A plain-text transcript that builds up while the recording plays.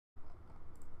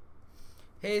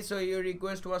Hey, so your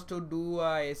request was to do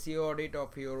a SEO audit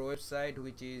of your website,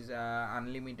 which is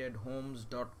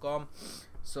unlimite-homes.com.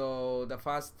 So the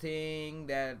first thing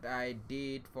that I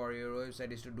did for your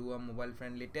website is to do a mobile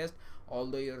friendly test.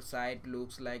 Although your site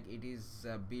looks like it is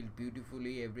built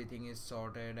beautifully, everything is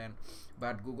sorted, and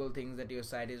but Google thinks that your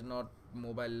site is not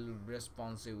mobile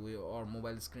responsive or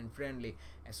mobile screen friendly.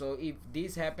 So if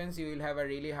this happens, you will have a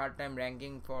really hard time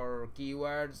ranking for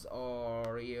keywords,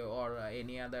 or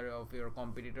any other of your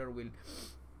competitor will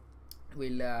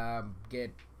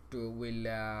get to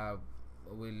will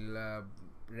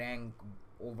rank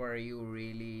over you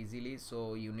really easily.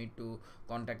 So you need to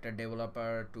contact a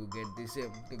developer to get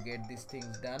these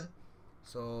things done.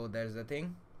 So that's the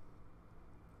thing.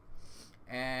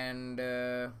 And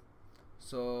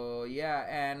so yeah,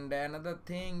 and another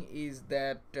thing is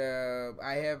that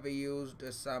I have used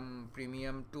some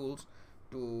premium tools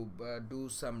to do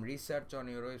some research on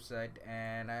your website,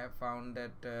 and I have found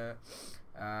that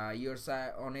your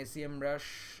site on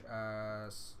SEMrush.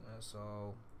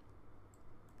 So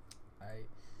I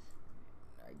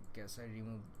I guess I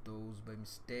removed those by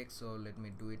mistake, so let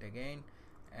me do it again.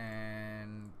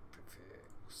 And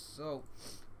so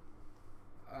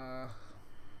uh,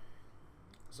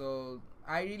 so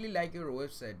I really like your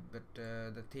website, but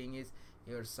the thing is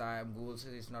your site Google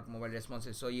says it's not mobile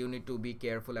responsive, so you need to be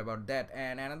careful about that.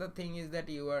 And another thing is that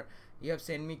you have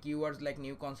sent me keywords like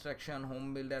new construction,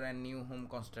 home builder, and new home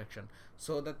construction.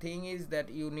 So the thing is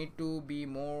that you need to be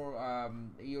more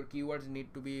your keywords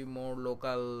need to be more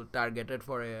local targeted.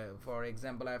 For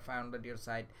example, I found that your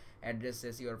site address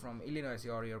says you are from Illinois,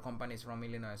 or your company is from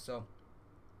Illinois. So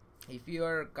if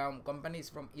your company is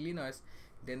from Illinois,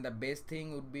 then the best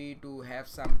thing would be to have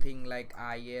something like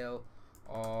IL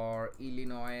or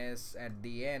Illinois at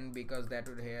the end, because that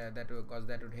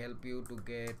would help you to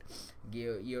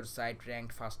give your site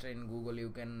ranked faster in Google. You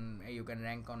can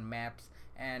rank on maps,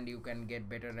 and you can get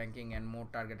better ranking and more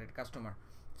targeted customer.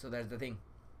 So that's the thing.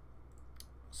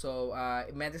 So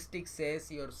Majestic says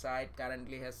your site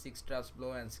currently has 6 trust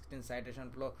flow and 16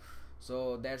 citation flow.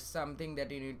 So that's something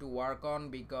that you need to work on,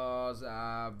 because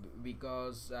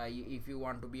if you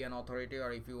want to be an authority,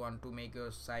 or if you want to make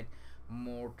your site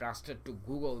more trusted to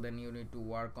Google, then you need to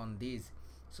work on these.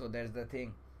 So that's the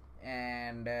thing.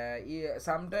 And yeah,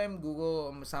 sometimes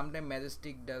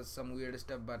Majestic does some weird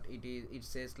stuff, but it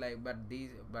says like, but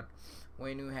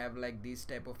when you have like this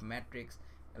type of metrics,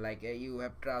 like you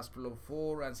have trust flow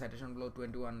 4 and citation flow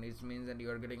 21, it means that you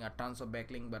are getting a tons of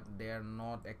backlink, but they are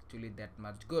not actually that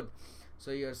much good.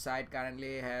 So your site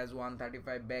currently has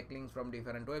 135 backlinks from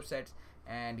different websites,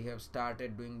 and you have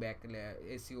started doing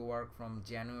SEO work from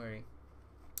January,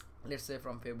 let's say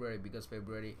from February, because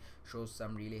February shows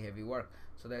some really heavy work.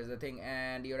 So that's the thing.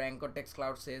 And your anchor text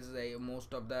cloud says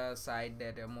most of the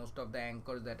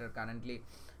anchors that are currently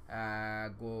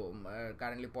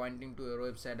pointing to your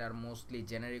website are mostly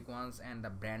generic ones and the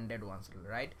branded ones,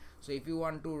 right? So if you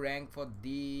want to rank for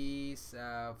these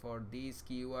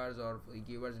keywords, or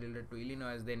keywords related to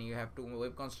Illinois, then you have to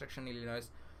web construction Illinois,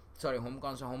 sorry, home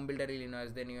builder Illinois,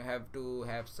 then you have to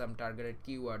have some targeted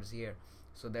keywords here.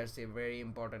 So that's a very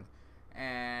important.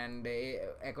 And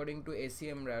according to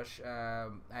SEMrush,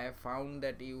 I have found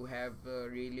that you have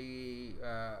really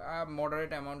a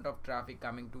moderate amount of traffic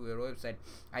coming to your website.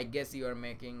 I guess you are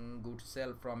making good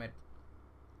sell from it.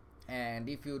 And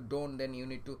if you don't, then you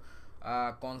need to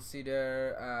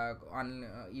consider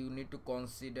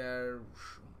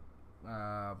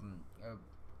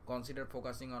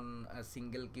focusing on a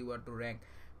single keyword to rank,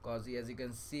 because as you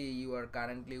can see, you are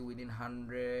currently within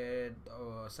 100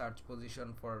 search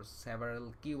position for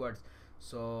several keywords.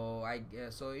 So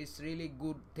so it's really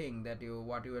good thing that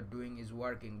what you are doing is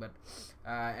working. But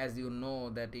as you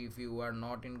know that if you are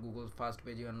not in Google's first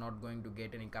page, you are not going to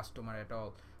get any customer at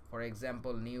all. For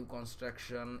example, new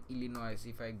construction Illinois,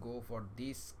 if I go for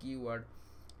this keyword,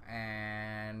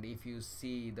 and if you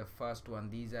see the first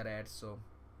one, these are ads. So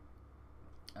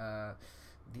uh,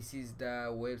 this is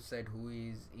the website who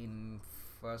is in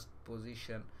first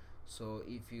position. So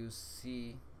if you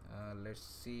see, let's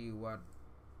see what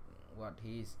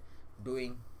he's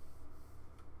doing.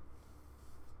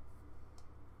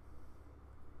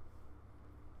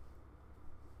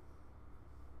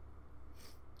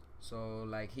 So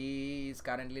like he is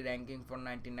currently ranking for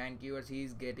 99 keywords. He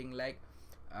is getting like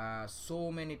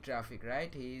so many traffic,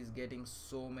 right? He is getting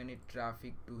so many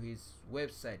traffic to his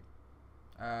website.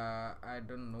 I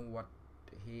don't know what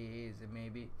he is.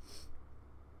 Maybe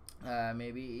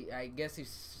I guess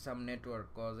it's some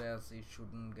network, cause else it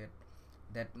shouldn't get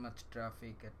that much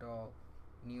traffic at all.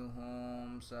 New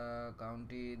homes,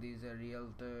 county. These are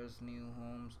realtors. New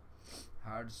homes.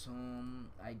 Hearts Home,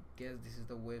 I guess this is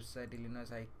the website,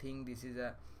 Illinois. I think this is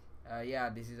a yeah,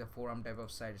 this is a forum type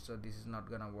of site, so this is not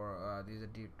gonna work. This is a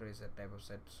directory set type of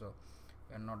site, so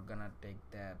we're not gonna take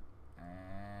that.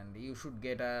 And you should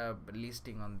get a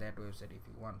listing on that website if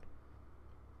you want.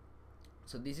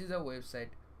 So this is a website.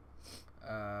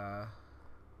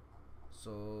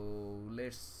 So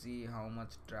let's see how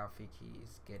much traffic he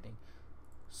is getting.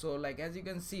 So like as you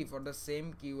can see, for the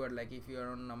same keyword, like if you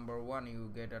are on number 1, you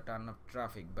get a ton of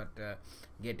traffic, but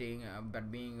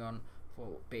but being on for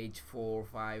page 4,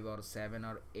 5 or 7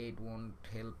 or 8 won't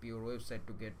help your website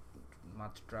to get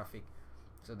much traffic.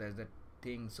 So that's the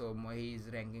thing. So he is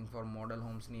ranking for model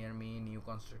homes near me, new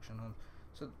construction homes,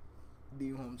 so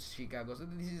new homes Chicago. So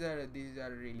these are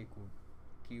really cool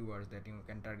keywords that you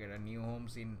can target. A new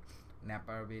homes in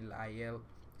Naperville, IL.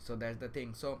 So that's the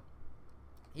thing. So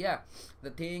yeah,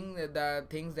 the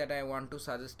things that I want to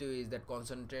suggest to you is that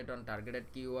concentrate on targeted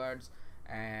keywords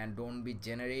and don't be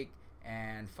generic,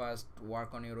 and first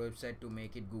work on your website to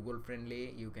make it Google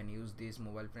friendly. You can use this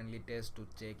mobile friendly test to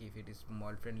check if it is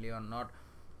mobile friendly or not.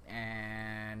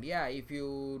 And yeah, if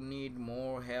you need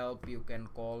more help, you can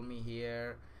call me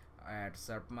here at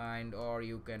Serpmind, or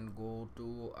you can go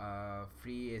to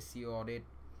free SEO audit,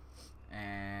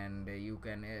 and you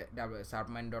can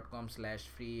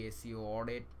serpmind.com/free SEO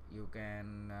audit. You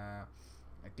can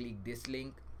click this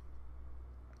link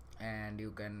and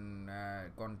you can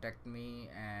contact me,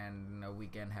 and we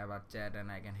can have a chat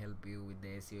and I can help you with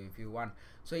the SEO if you want.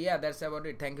 So yeah, that's about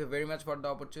it. Thank you very much for the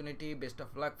opportunity. Best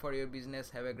of luck for your business.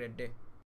 Have a great day.